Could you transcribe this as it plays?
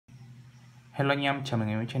Hello anh em, chào mừng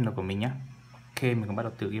đến với channel của mình nhé. Ok, mình cũng bắt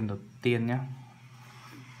đầu từ game đầu tiên nhé.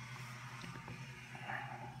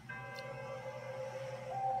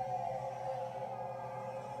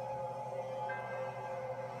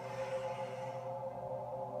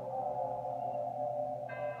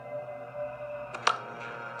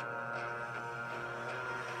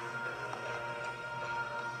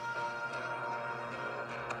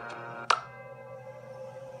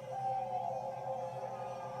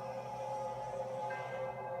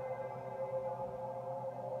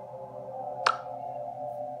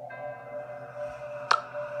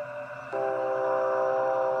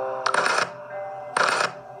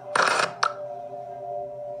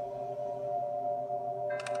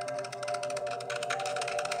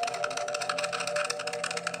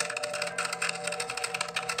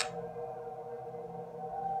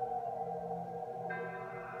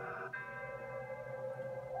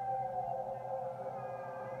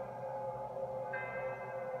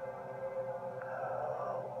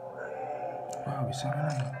 Wow, bị sao thế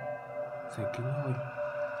này? Giải cứu thôi.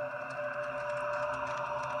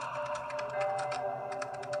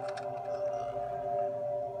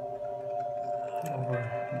 Ôi,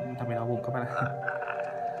 đặc biệt đau bụng các bạn ạ.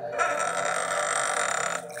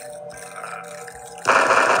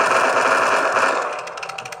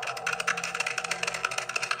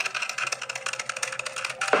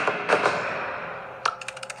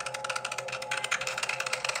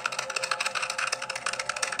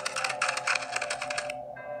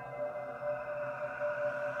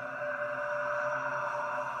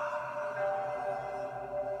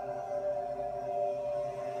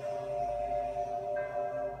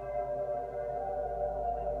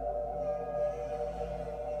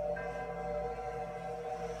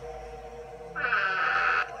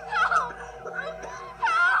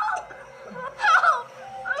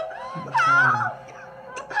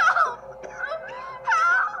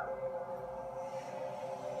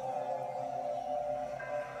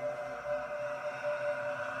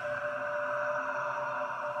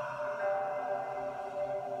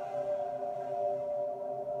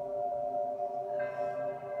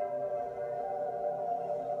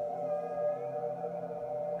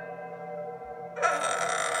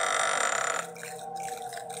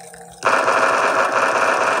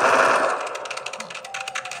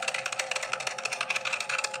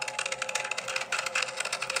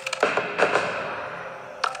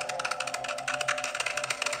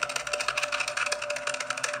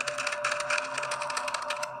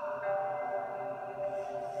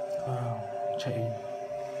 Wow, chạy.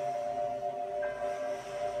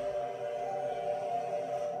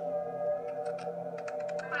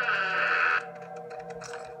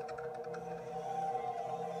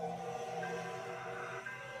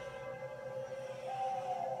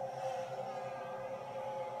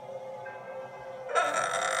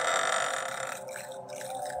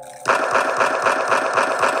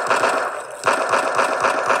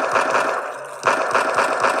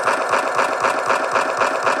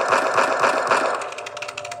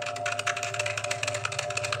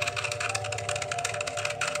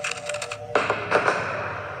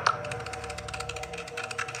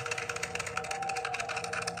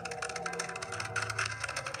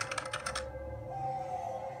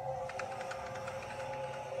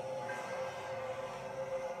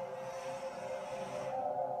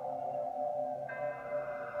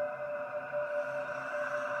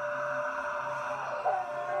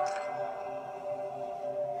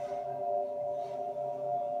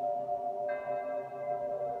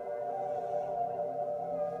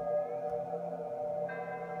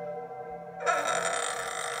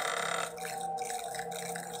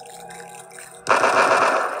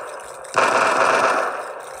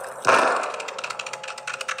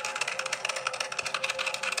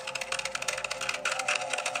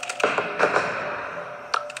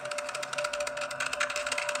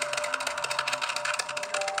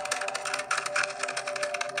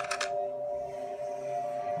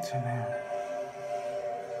 Xem nào.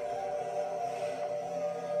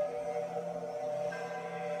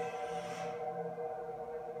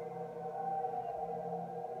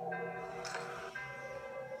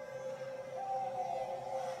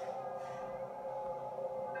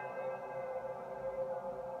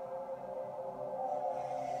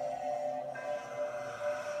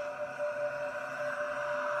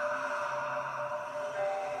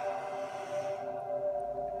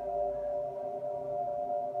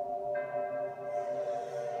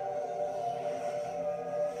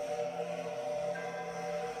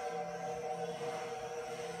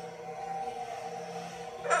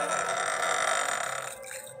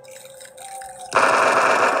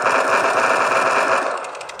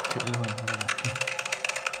 Chuyện luôn.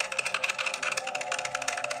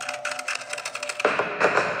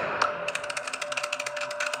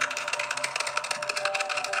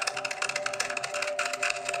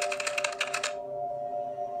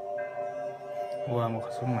 Gua mau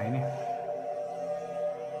ke sungai nih.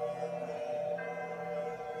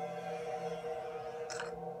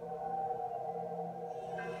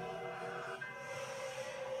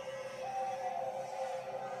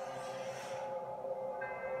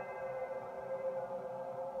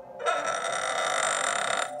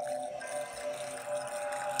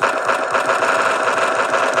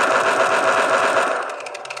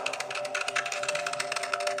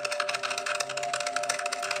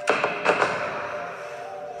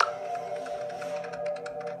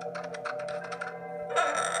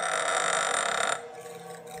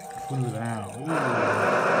 Full nào.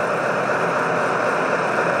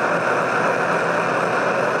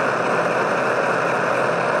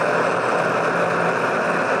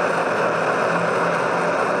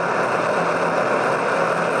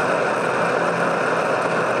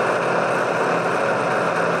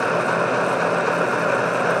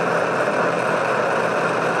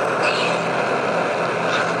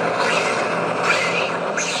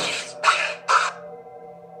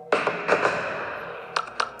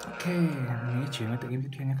 Ok, mình chuyển qua tựa game tiếp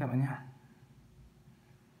theo nha các bạn nhé.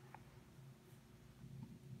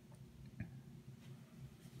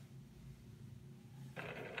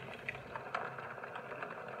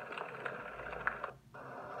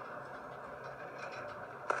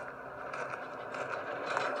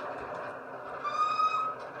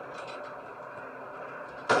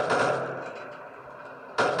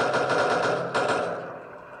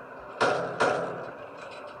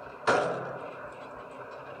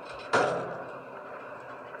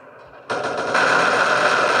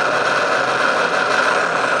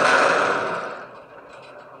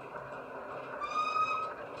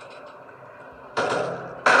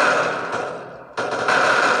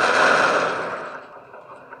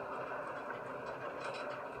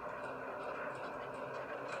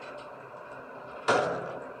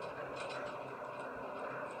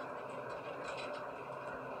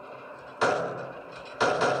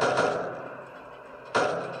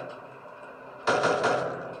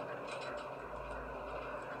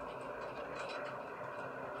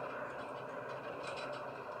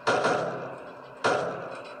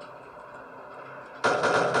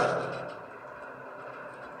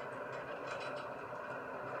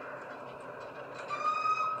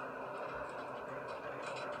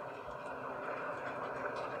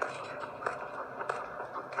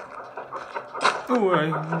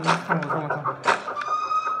 Ui, không.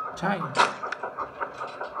 Chạy.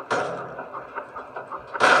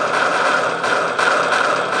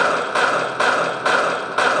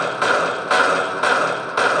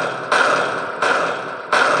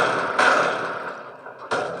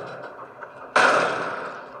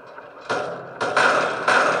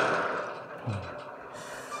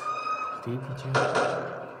 Tí thì chưa.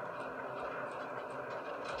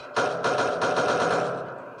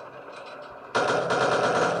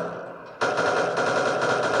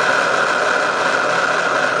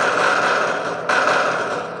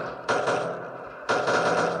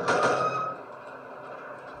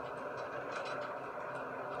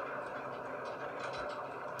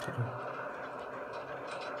 Chạy thôi.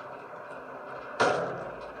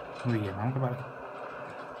 Nguy hiểm lắm các bạn.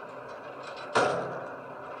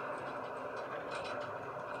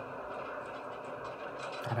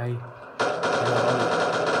 Ở đây.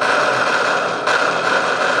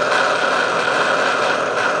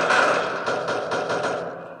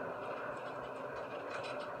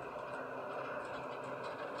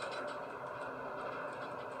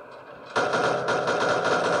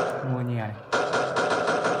 Mua nhà này.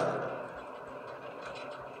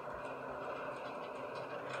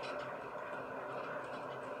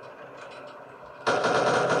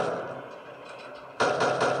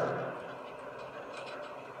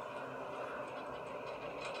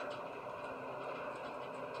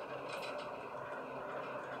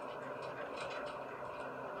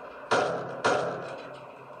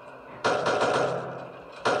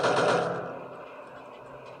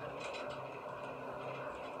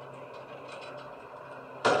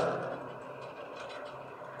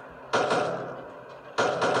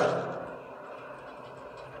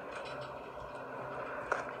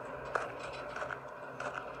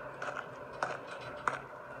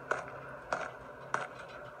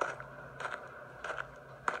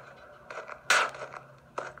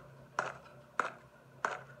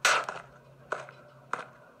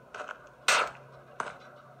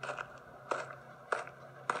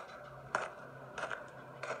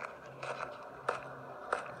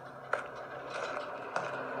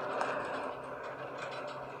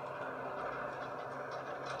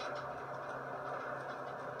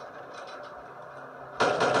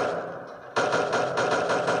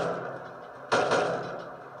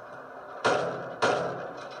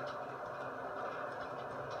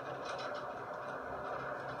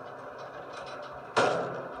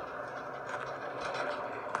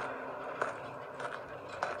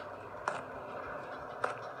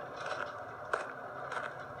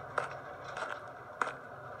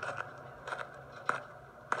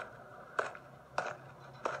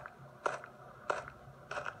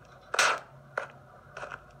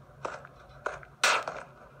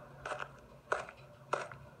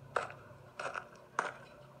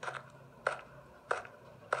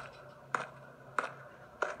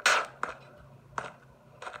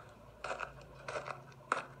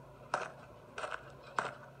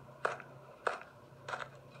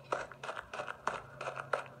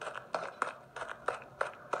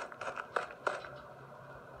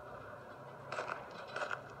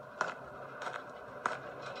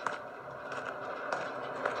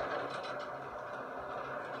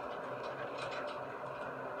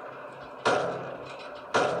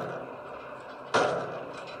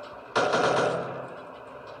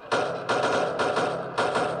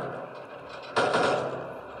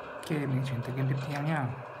 mình chuyển tới game tiếp theo nha.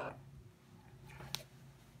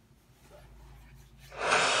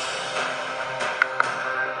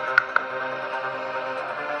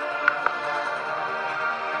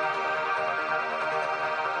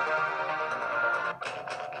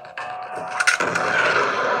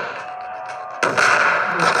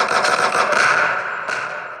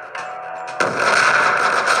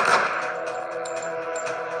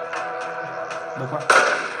 Được quá.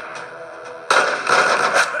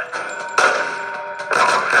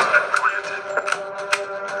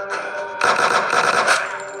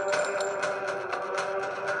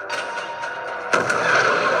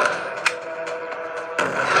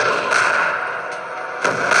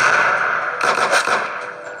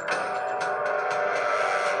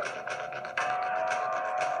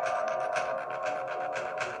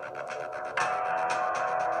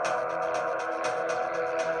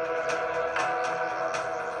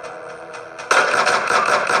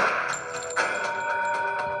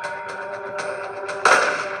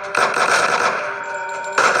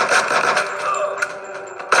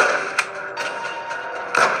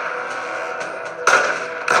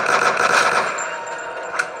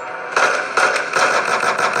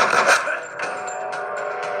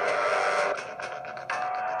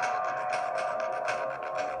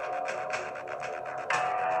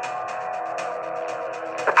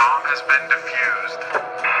 Has been defused.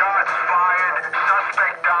 Shots fired.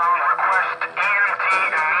 Suspect down. Request EMT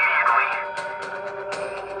immediately.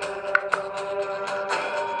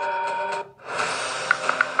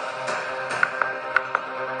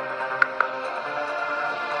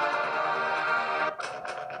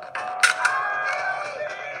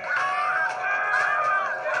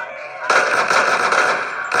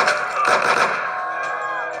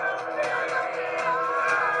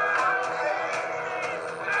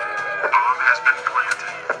 Bomb has been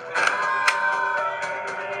planted.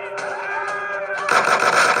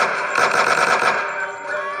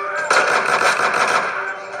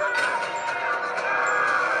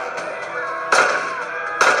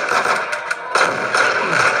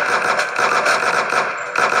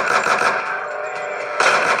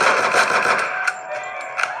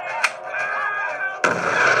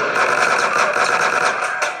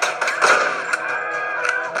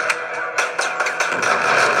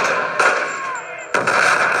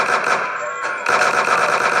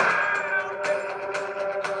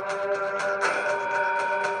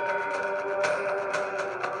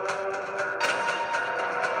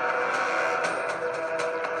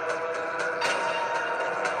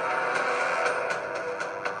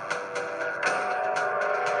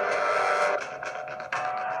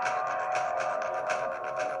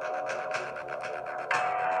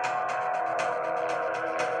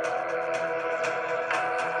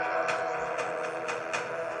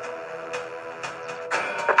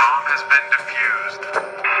 Bomb has been defused.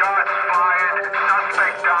 Shots fired.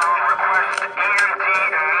 Suspect down. Request EMT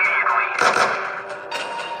immediately.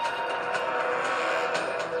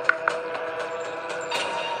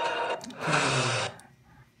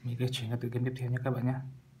 Mình sẽ chuyển qua tựa game tiếp theo nhé các bạn nhé.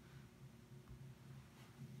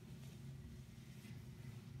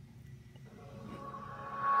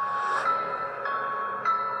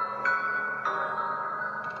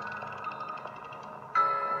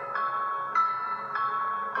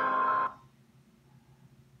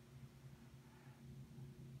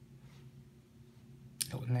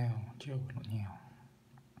 Lộn nào chưa lộn nhào.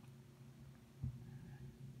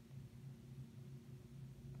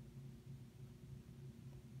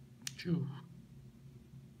 Choo.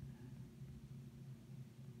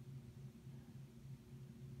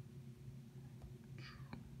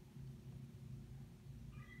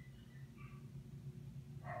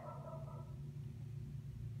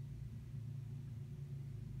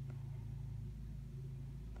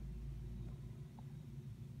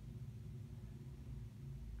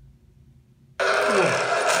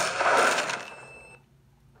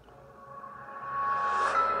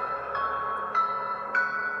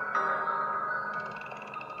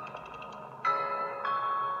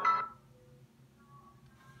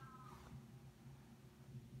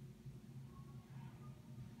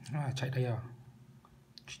 Chạy đây à?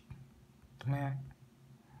 Tụi mẹ.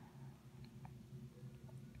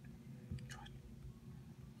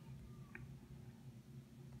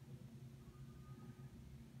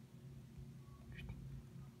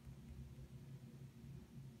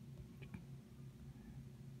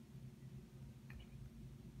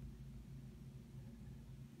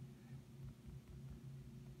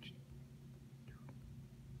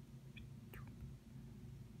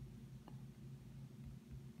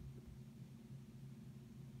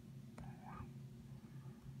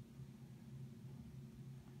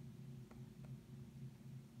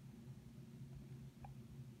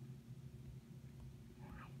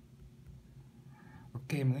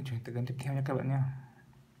 mình sẽ chuyển tới game tiếp theo nha các bạn nha.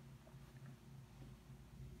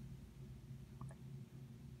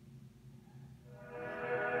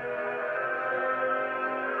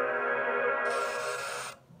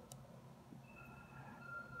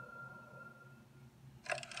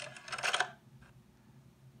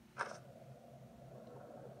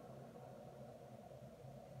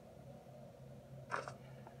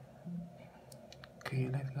 Okay,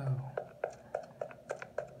 let's go.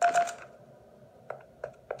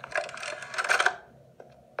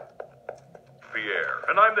 Pierre,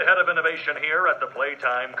 and I'm the head of innovation here at the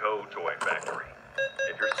Playtime Toy Factory.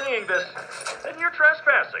 If you're seeing this, then you're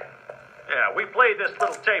trespassing. Yeah, we play this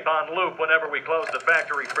little tape on loop whenever we close the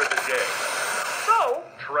factory for the day. So,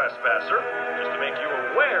 trespasser, just to make you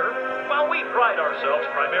aware, while we pride ourselves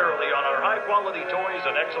primarily on our high-quality toys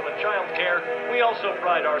and excellent child care, we also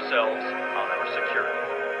pride ourselves on our security.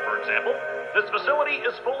 For example, this facility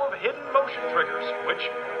is full of hidden motion triggers, which,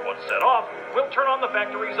 once set off, will turn on the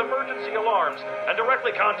factory's emergency alarms and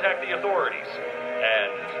directly contact the authorities.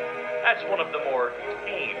 And that's one of the more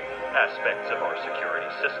tame aspects of our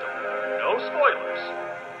security system. No spoilers.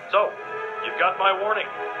 So, you've got my warning.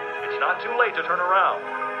 It's not too late to turn around.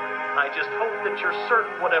 I just hope that you're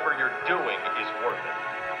certain whatever you're doing is worth it.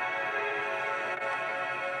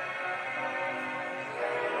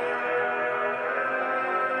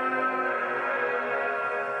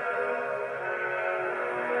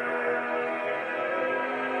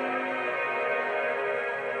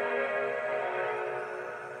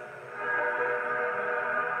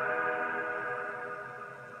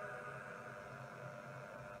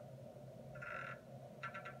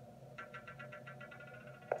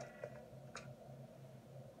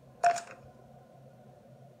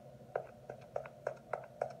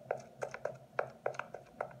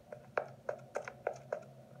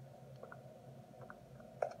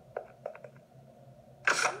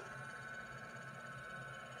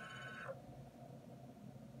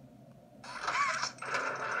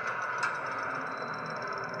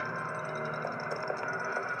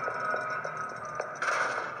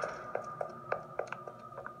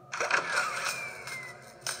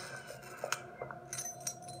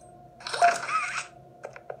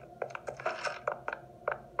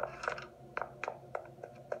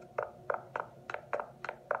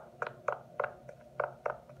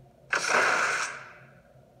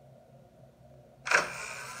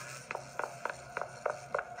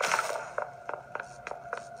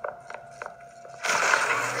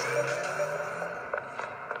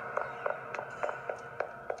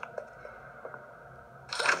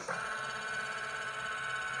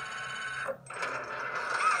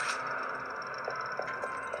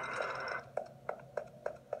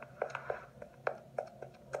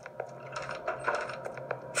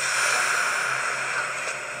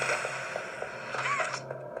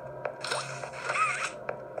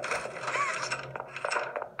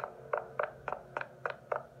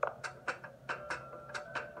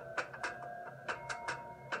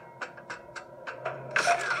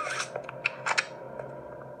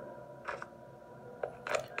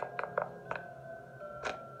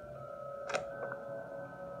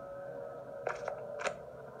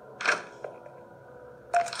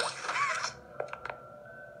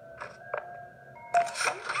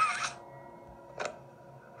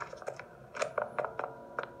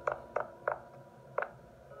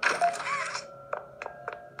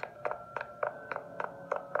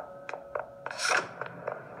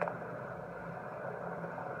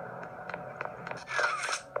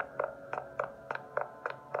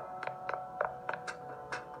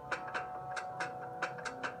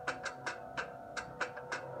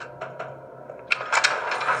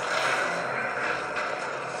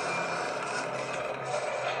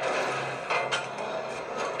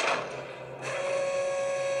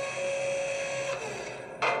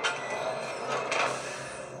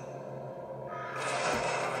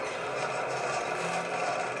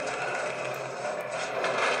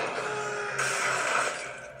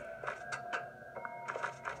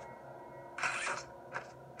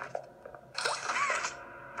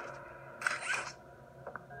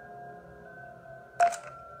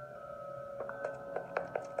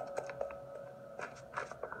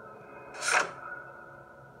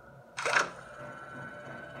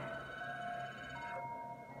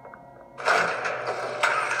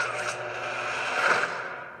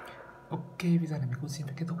 Ok, bây giờ là mình cũng xin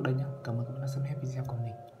phép kết thúc ở đây nhá. Cảm ơn các bạn đã xem hết video của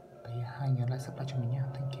mình. Hãy nhớ like, subscribe cho mình nhé.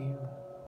 Thank you.